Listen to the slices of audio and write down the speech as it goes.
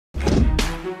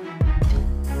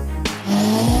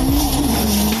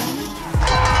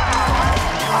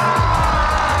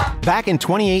Back in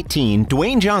 2018,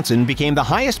 Dwayne Johnson became the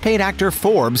highest-paid actor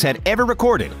Forbes had ever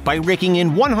recorded by raking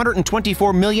in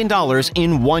 $124 million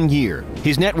in 1 year.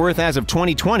 His net worth as of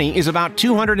 2020 is about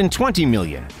 $220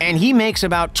 million, and he makes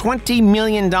about $20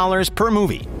 million per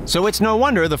movie. So it's no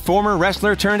wonder the former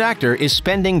wrestler-turned-actor is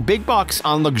spending big bucks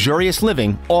on luxurious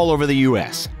living all over the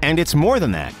US. And it's more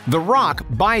than that. The Rock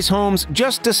buys homes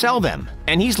just to sell them,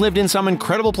 and he's lived in some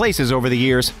incredible places over the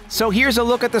years. So here's a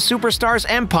look at the superstar's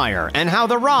empire and how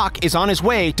The Rock is on his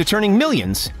way to turning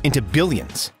millions into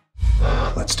billions.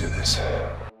 Let's do this.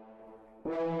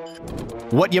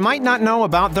 What you might not know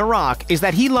about The Rock is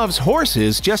that he loves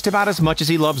horses just about as much as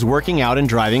he loves working out and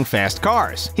driving fast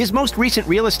cars. His most recent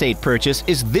real estate purchase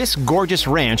is this gorgeous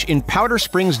ranch in Powder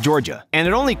Springs, Georgia, and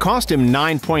it only cost him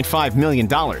 $9.5 million.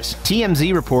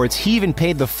 TMZ reports he even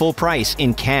paid the full price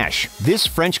in cash. This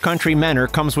French country manor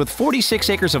comes with 46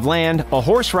 acres of land, a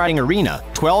horse riding arena,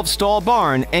 12-stall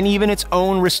barn, and even its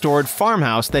own restored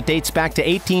farmhouse that dates back to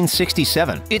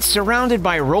 1867. It's surrounded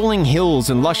by rolling hills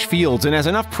and lush fields and has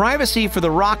enough privacy for The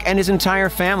Rock and his entire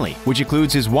family, which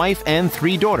includes his wife and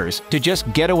 3 daughters, to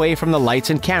just get away from the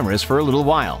lights and cameras for a little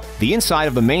while. The inside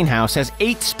of the main house has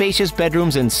 8 spacious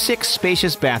bedrooms and 6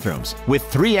 spacious bathrooms, with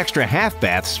 3 extra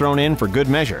half-baths thrown in for good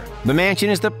measure. The mansion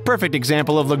is the perfect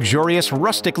example of luxurious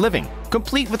rustic living,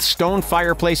 complete with stone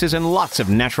fireplaces and lots of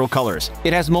natural colors.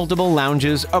 It has multiple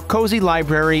lounges, a cozy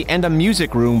library, and a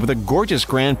music room with a gorgeous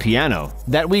grand piano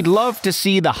that we'd love to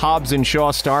see the Hobbs and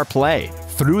Shaw star play.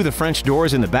 Through the French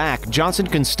doors in the back, Johnson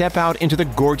can step out into the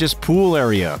gorgeous pool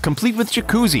area, complete with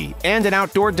jacuzzi and an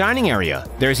outdoor dining area.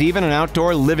 There's even an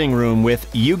outdoor living room with,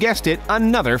 you guessed it,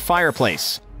 another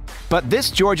fireplace. But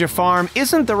this Georgia farm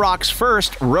isn't The Rock's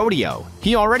first rodeo.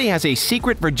 He already has a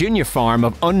secret Virginia farm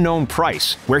of unknown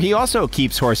price, where he also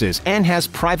keeps horses and has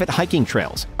private hiking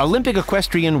trails. Olympic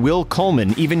equestrian Will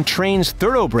Coleman even trains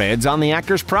thoroughbreds on the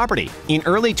actor's property. In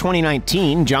early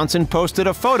 2019, Johnson posted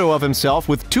a photo of himself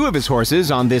with 2 of his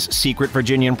horses on this secret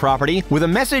Virginian property with a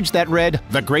message that read,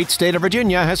 "The great state of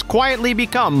Virginia has quietly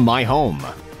become my home."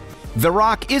 The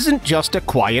Rock isn't just a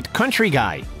quiet country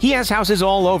guy. He has houses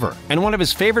all over, and one of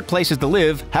his favorite places to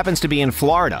live happens to be in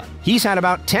Florida. He's had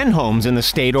about 10 homes in the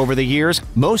state over the years,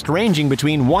 most ranging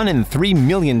between $1 and $3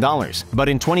 million. But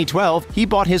in 2012, he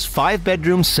bought his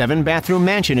 5-bedroom, 7-bathroom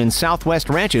mansion in Southwest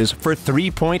Ranches for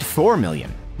 $3.4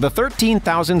 million. The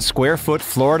 13,000-square-foot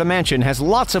Florida mansion has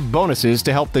lots of bonuses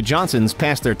to help the Johnsons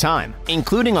pass their time,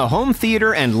 including a home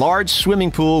theater and large swimming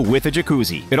pool with a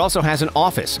jacuzzi. It also has an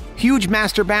office, huge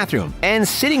master bathroom, and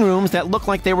sitting rooms that look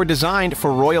like they were designed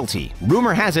for royalty.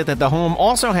 Rumor has it that the home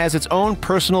also has its own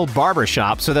personal barber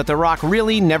shop so that The Rock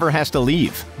really never has to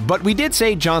leave. But we did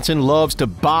say Johnson loves to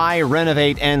buy,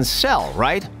 renovate, and sell,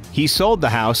 right? He sold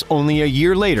the house only a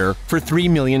year later for $3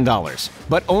 million,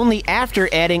 but only after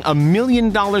adding $1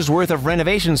 million worth of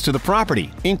renovations to the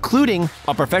property, including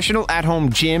a professional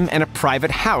at-home gym and a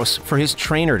private house for his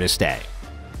trainer to stay.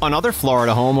 Another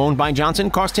Florida home owned by Johnson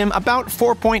cost him about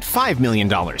 $4.5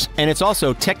 million, and it's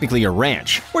also technically a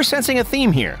ranch. We're sensing a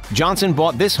theme here. Johnson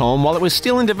bought this home while it was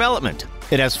still in development.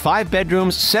 It has 5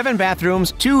 bedrooms, 7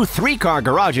 bathrooms, 2 3-car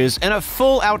garages, and a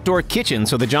full outdoor kitchen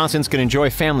so the Johnsons can enjoy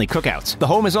family cookouts. The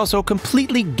home is also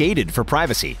completely gated for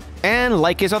privacy. And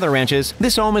like his other ranches,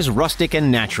 this home is rustic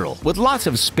and natural, with lots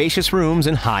of spacious rooms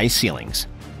and high ceilings.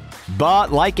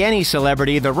 But like any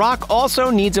celebrity, The Rock also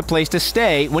needs a place to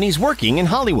stay when he's working in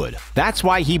Hollywood. That's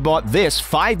why he bought this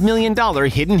 $5 million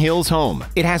Hidden Hills home.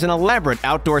 It has an elaborate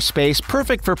outdoor space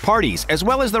perfect for parties, as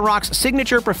well as The Rock's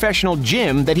signature professional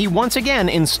gym that he once again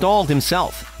installed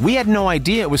himself. We had no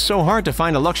idea it was so hard to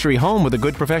find a luxury home with a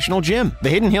good professional gym. The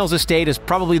Hidden Hills estate is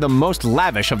probably the most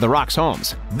lavish of The Rock's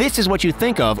homes. This is what you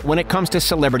think of when it comes to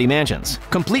celebrity mansions.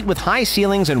 Complete with high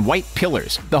ceilings and white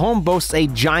pillars, the home boasts a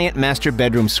giant master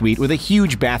bedroom suite with a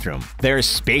huge bathroom. There's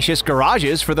spacious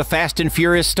garages for the Fast and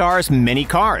Furious star's many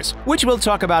cars, which we'll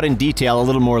talk about in detail a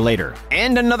little more later.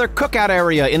 And another cookout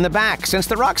area in the back, since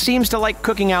The Rock seems to like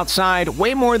cooking outside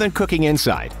way more than cooking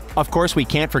inside. Of course, we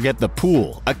can't forget the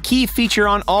pool, a key feature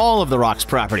on all of The Rock's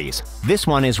properties. This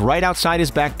one is right outside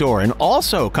his back door and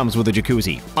also comes with a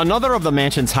jacuzzi. Another of the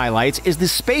mansion's highlights is the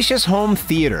spacious home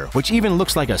theater, which even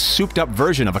looks like a souped-up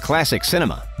version of a classic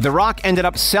cinema. The Rock ended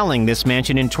up selling this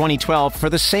mansion in 2012 for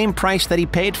the same price that he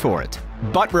paid for it.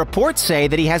 But reports say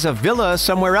that he has a villa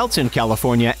somewhere else in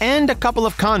California and a couple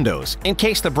of condos, in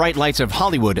case the bright lights of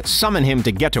Hollywood summon him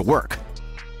to get to work.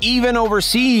 Even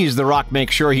overseas, The Rock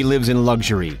makes sure he lives in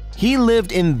luxury. He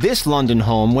lived in this London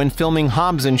home when filming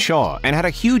Hobbs and Shaw and had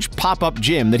a huge pop-up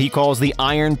gym that he calls the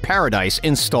Iron Paradise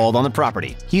installed on the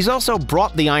property. He's also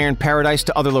brought the Iron Paradise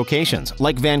to other locations,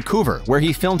 like Vancouver, where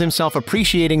he filmed himself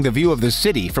appreciating the view of the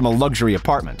city from a luxury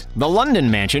apartment. The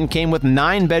London mansion came with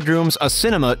 9 bedrooms, a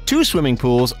cinema, 2 swimming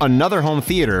pools, another home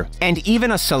theater, and even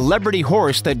a celebrity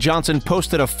horse that Johnson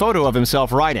posted a photo of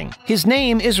himself riding. His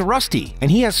name is Rusty,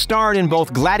 and he has starred in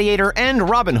both Gladiator and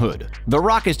Robin Hood. The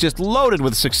Rock is just loaded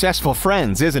with successful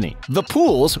friends, isn't he? The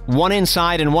pools, one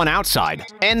inside and one outside,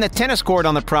 and the tennis court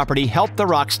on the property helped The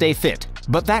Rock stay fit.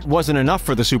 But that wasn't enough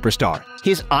for the superstar.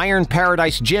 His Iron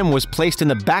Paradise gym was placed in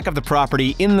the back of the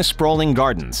property in the sprawling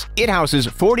gardens. It houses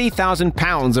 40,000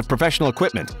 pounds of professional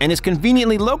equipment and is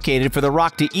conveniently located for The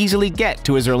Rock to easily get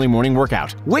to his early morning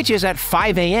workout, which is at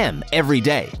 5 a.m. every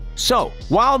day. So,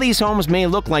 while these homes may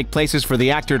look like places for the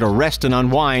actor to rest and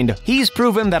unwind, he's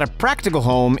proven that a practical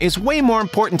home is way more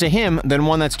important to him than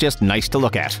one that's just nice to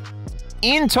look at.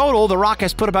 In total, The Rock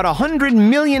has put about $100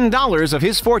 million of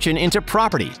his fortune into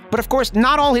property. But of course,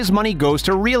 not all his money goes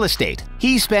to real estate.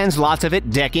 He spends lots of it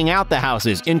decking out the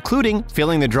houses, including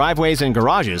filling the driveways and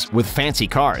garages with fancy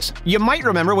cars. You might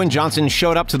remember when Johnson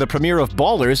showed up to the premiere of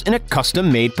Ballers in a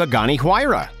custom-made Pagani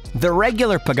Huayra. The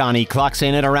regular Pagani clocks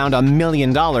in at around $1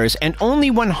 million, and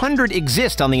only 100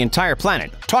 exist on the entire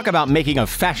planet. Talk about making a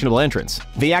fashionable entrance.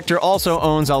 The actor also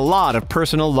owns a lot of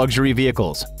personal luxury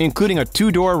vehicles, including a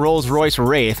 2-door Rolls-Royce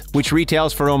Wraith, which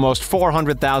retails for almost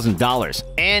 $400,000.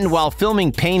 And while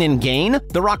filming Pain and Gain,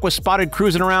 The Rock was spotted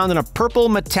cruising around in a purple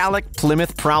metallic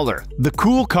Plymouth Prowler. The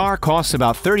cool car costs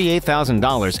about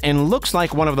 $38,000 and looks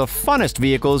like one of the funnest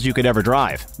vehicles you could ever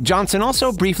drive. Johnson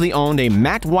also briefly owned a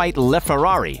matte white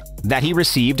LaFerrari that he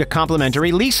received a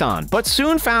complimentary lease on, but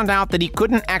soon found out that he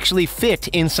couldn't actually fit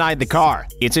inside the car.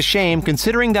 It's a shame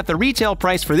considering that the retail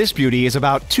price for this beauty is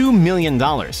about $2 million.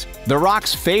 The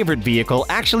Rock's favorite vehicle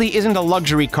actually isn't a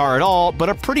luxury car at all, but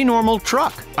a pretty normal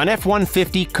truck. An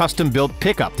F-150 custom-built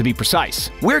pickup, to be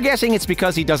precise. We're guessing it's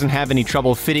because he doesn't have any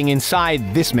trouble fitting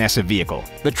inside this massive vehicle.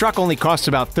 The truck only costs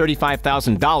about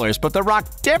 $35,000, but The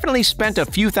Rock definitely spent a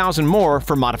few thousand more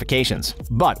for modifications.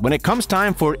 But when it comes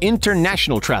time for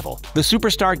international travel, the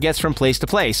superstar gets from place to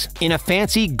place in a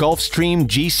fancy Gulfstream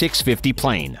G650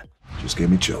 plane. Just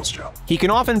gave me chills, Joe. He can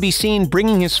often be seen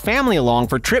bringing his family along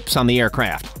for trips on the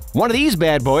aircraft. One of these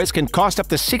bad boys can cost up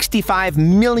to $65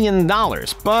 million,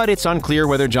 but it's unclear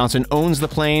whether Johnson owns the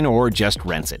plane or just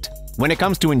rents it. When it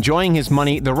comes to enjoying his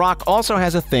money, The Rock also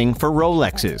has a thing for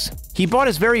Rolexes. He bought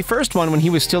his very first one when he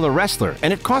was still a wrestler,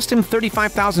 and it cost him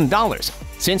 $35,000.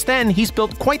 Since then, he's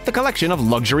built quite the collection of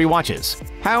luxury watches.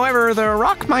 However, The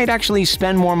Rock might actually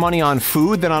spend more money on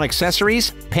food than on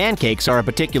accessories. Pancakes are a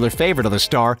particular favorite of the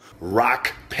star,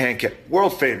 Rock pancake.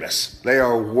 World famous. They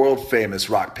are world famous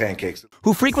Rock pancakes.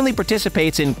 Who frequently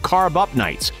participates in carb-up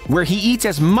nights, where he eats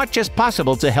as much as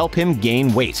possible to help him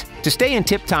gain weight. To stay in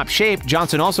tip-top shape,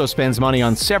 Johnson also spends money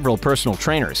on several personal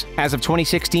trainers. As of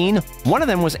 2016, one of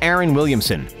them was Aaron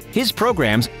Williamson. His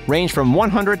programs range from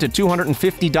 $100 to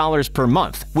 $250 per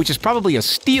month, which is probably a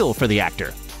steal for the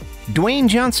actor. Dwayne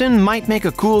Johnson might make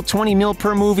a cool $20 million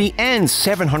per movie and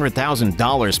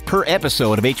 $700,000 per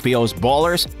episode of HBO's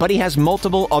Ballers, but he has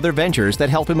multiple other ventures that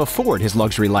help him afford his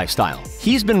luxury lifestyle.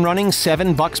 He's been running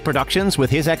 $7 Productions with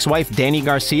his ex-wife Dani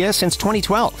Garcia since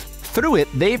 2012. Through it,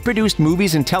 they've produced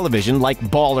movies and television like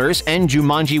Ballers and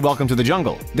Jumanji: Welcome to the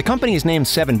Jungle. The company is named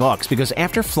 $7 because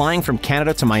after flying from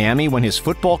Canada to Miami when his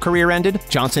football career ended,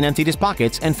 Johnson emptied his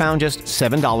pockets and found just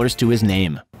 $7 to his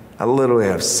name. I literally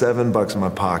have $7 in my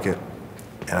pocket,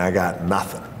 and I got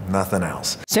nothing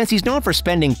else. Since he's known for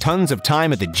spending tons of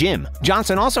time at the gym,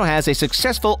 Johnson also has a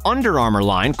successful Under Armour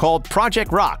line called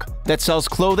Project Rock that sells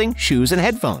clothing, shoes, and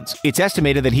headphones. It's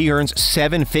estimated that he earns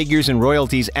 7 figures in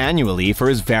royalties annually for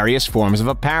his various forms of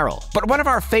apparel. But one of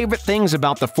our favorite things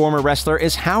about the former wrestler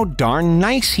is how darn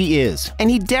nice he is.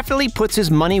 And he definitely puts his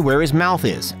money where his mouth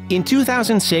is. In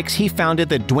 2006, he founded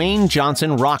the Dwayne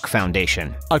Johnson Rock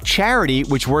Foundation, a charity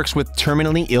which works with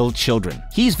terminally ill children.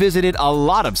 He's visited a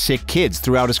lot of sick kids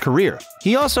throughout his career.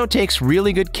 He also takes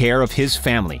really good care of his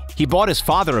family. He bought his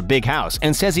father a big house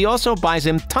and says he also buys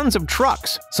him tons of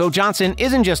trucks. So Johnson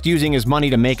isn't just using his money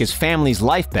to make his family's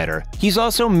life better, he's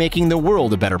also making the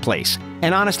world a better place.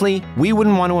 And honestly, we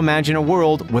wouldn't want to imagine a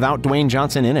world without Dwayne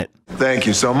Johnson in it. Thank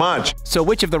you so much. So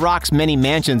which of The Rock's many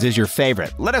mansions is your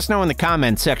favorite? Let us know in the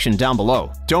comments section down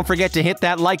below. Don't forget to hit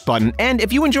that like button, and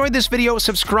if you enjoyed this video,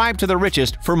 subscribe to The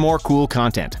Richest for more cool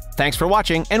content. Thanks for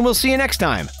watching, and we'll see you next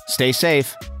time. Stay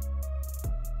safe.